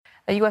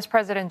U.S.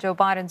 President Joe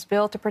Biden's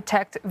bill to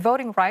protect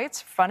voting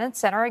rights front and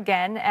center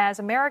again as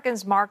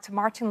Americans marked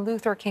Martin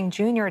Luther King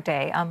Jr.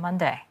 Day on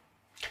Monday.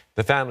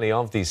 The family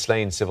of the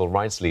slain civil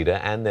rights leader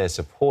and their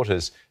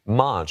supporters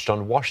marched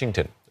on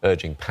Washington,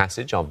 urging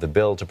passage of the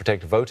bill to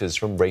protect voters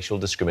from racial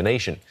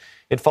discrimination.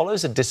 It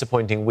follows a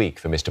disappointing week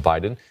for Mr.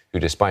 Biden, who,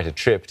 despite a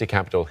trip to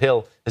Capitol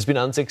Hill, has been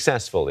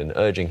unsuccessful in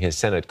urging his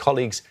Senate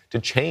colleagues to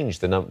change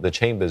the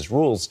chamber's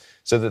rules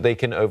so that they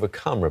can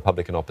overcome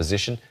Republican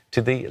opposition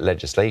to the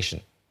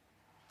legislation.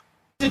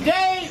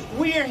 Today,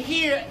 we are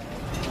here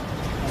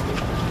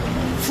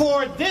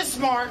for this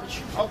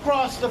march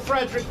across the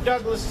Frederick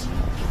Douglass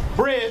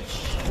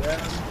Bridge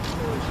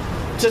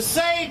to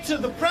say to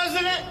the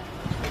President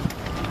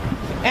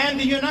and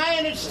the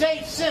United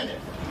States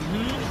Senate,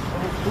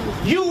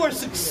 you were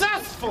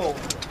successful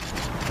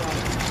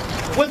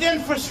with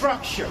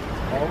infrastructure,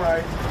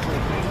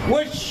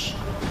 which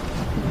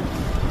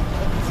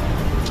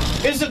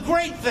is a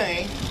great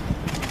thing,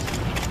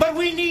 but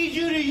we need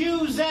you to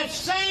use that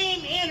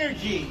same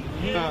energy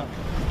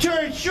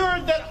to ensure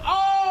that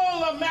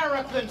all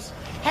Americans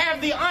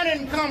have the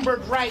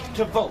unencumbered right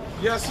to vote.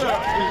 Yes, sir.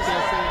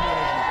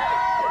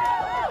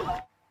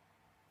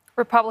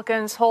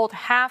 Republicans hold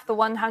half the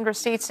 100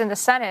 seats in the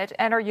Senate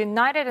and are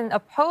united in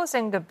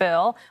opposing the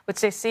bill,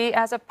 which they see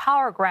as a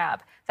power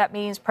grab. That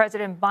means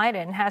President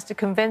Biden has to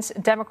convince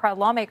Democrat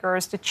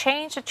lawmakers to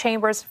change the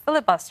chamber's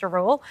filibuster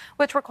rule,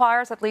 which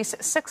requires at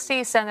least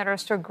 60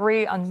 senators to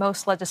agree on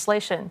most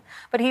legislation.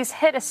 But he's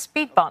hit a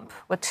speed bump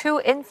with two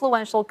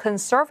influential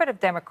conservative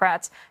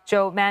Democrats,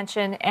 Joe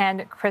Manchin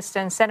and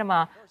Kristen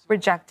Sinema,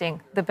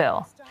 rejecting the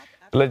bill.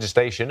 The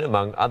legislation,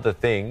 among other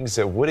things,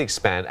 would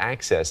expand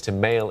access to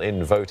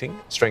mail-in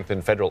voting,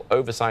 strengthen federal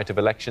oversight of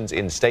elections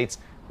in states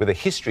with a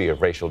history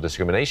of racial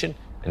discrimination,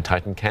 and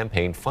tighten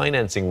campaign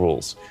financing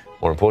rules.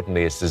 More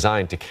importantly, it's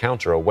designed to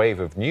counter a wave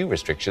of new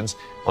restrictions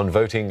on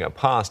voting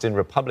passed in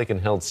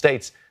Republican-held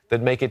states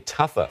that make it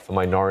tougher for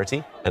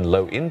minority and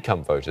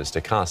low-income voters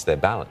to cast their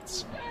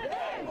ballots.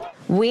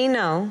 We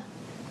know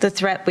the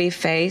threat we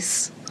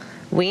face.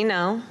 We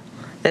know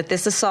that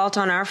this assault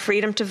on our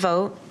freedom to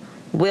vote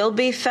will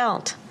be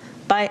felt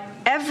by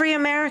every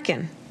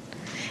American,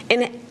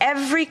 in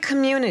every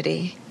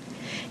community,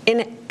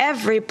 in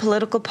every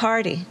political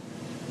party.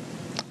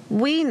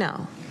 We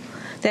know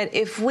that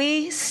if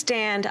we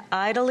stand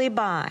idly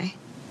by,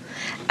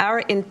 our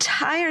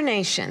entire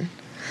nation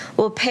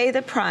will pay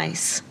the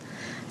price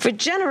for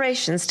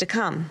generations to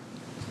come.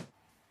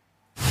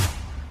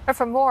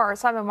 For more,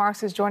 Simon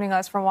Marks is joining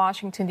us from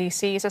Washington,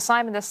 D.C. So,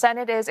 Simon, the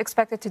Senate is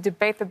expected to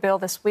debate the bill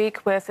this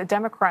week, with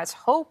Democrats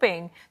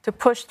hoping to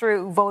push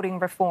through voting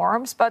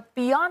reforms. But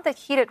beyond the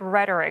heated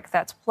rhetoric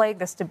that's plagued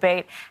this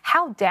debate,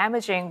 how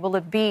damaging will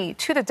it be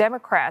to the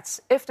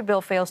Democrats if the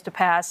bill fails to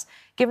pass,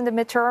 given the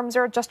midterms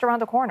are just around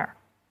the corner?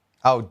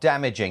 Oh,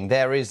 damaging.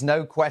 There is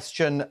no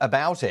question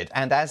about it.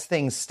 And as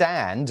things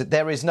stand,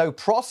 there is no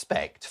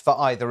prospect for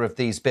either of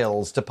these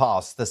bills to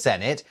pass the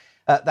Senate.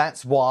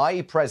 That's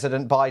why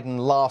President Biden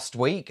last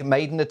week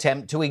made an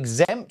attempt to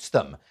exempt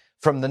them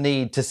from the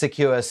need to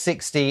secure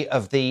 60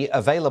 of the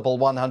available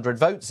 100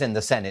 votes in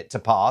the Senate to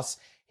pass.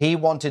 He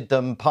wanted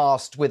them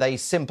passed with a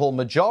simple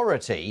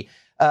majority.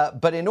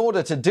 But in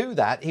order to do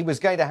that, he was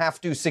going to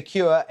have to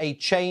secure a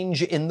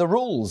change in the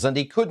rules. And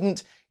he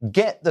couldn't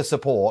get the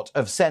support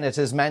of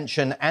Senators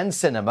Manchin and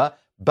Sinema,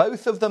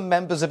 both of them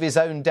members of his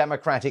own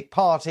Democratic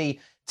Party,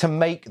 to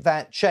make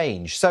that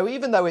change. So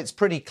even though it's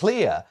pretty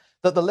clear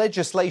that the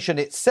legislation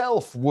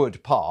itself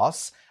would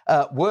pass,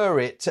 were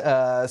it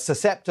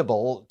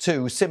susceptible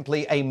to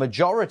simply a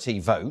majority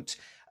vote,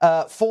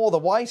 for the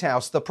White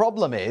House, the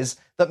problem is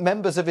that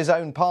members of his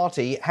own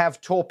party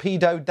have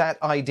torpedoed that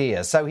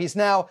idea. So he's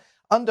now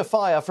under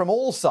fire from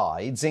all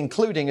sides,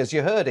 including, as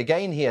you heard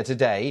again here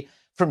today,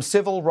 from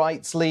civil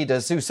rights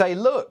leaders who say,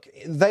 look,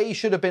 they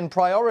should have been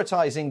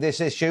prioritizing this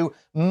issue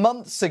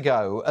months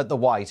ago at the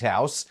White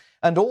House.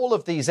 And all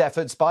of these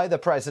efforts by the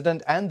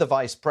president and the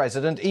vice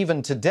president,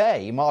 even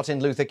today, Martin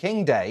Luther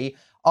King Day,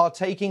 are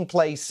taking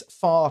place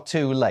far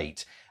too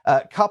late.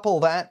 Couple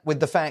that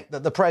with the fact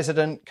that the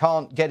president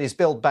can't get his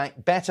Build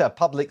Back Better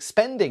public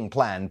spending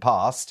plan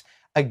passed,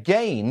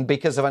 again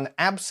because of an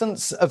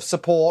absence of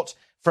support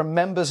from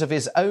members of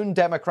his own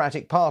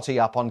Democratic Party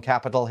up on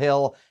Capitol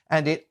Hill,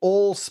 and it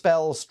all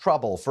spells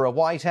trouble for a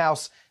White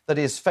House that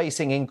is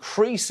facing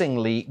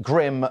increasingly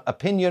grim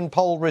opinion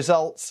poll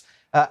results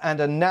and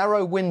a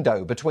narrow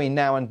window between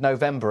now and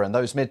November and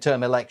those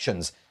midterm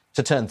elections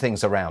to turn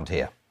things around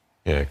here.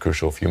 Yeah,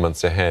 crucial few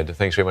months ahead.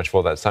 Thanks very much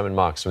for that. Simon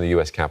Marks from the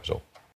U.S. Capitol.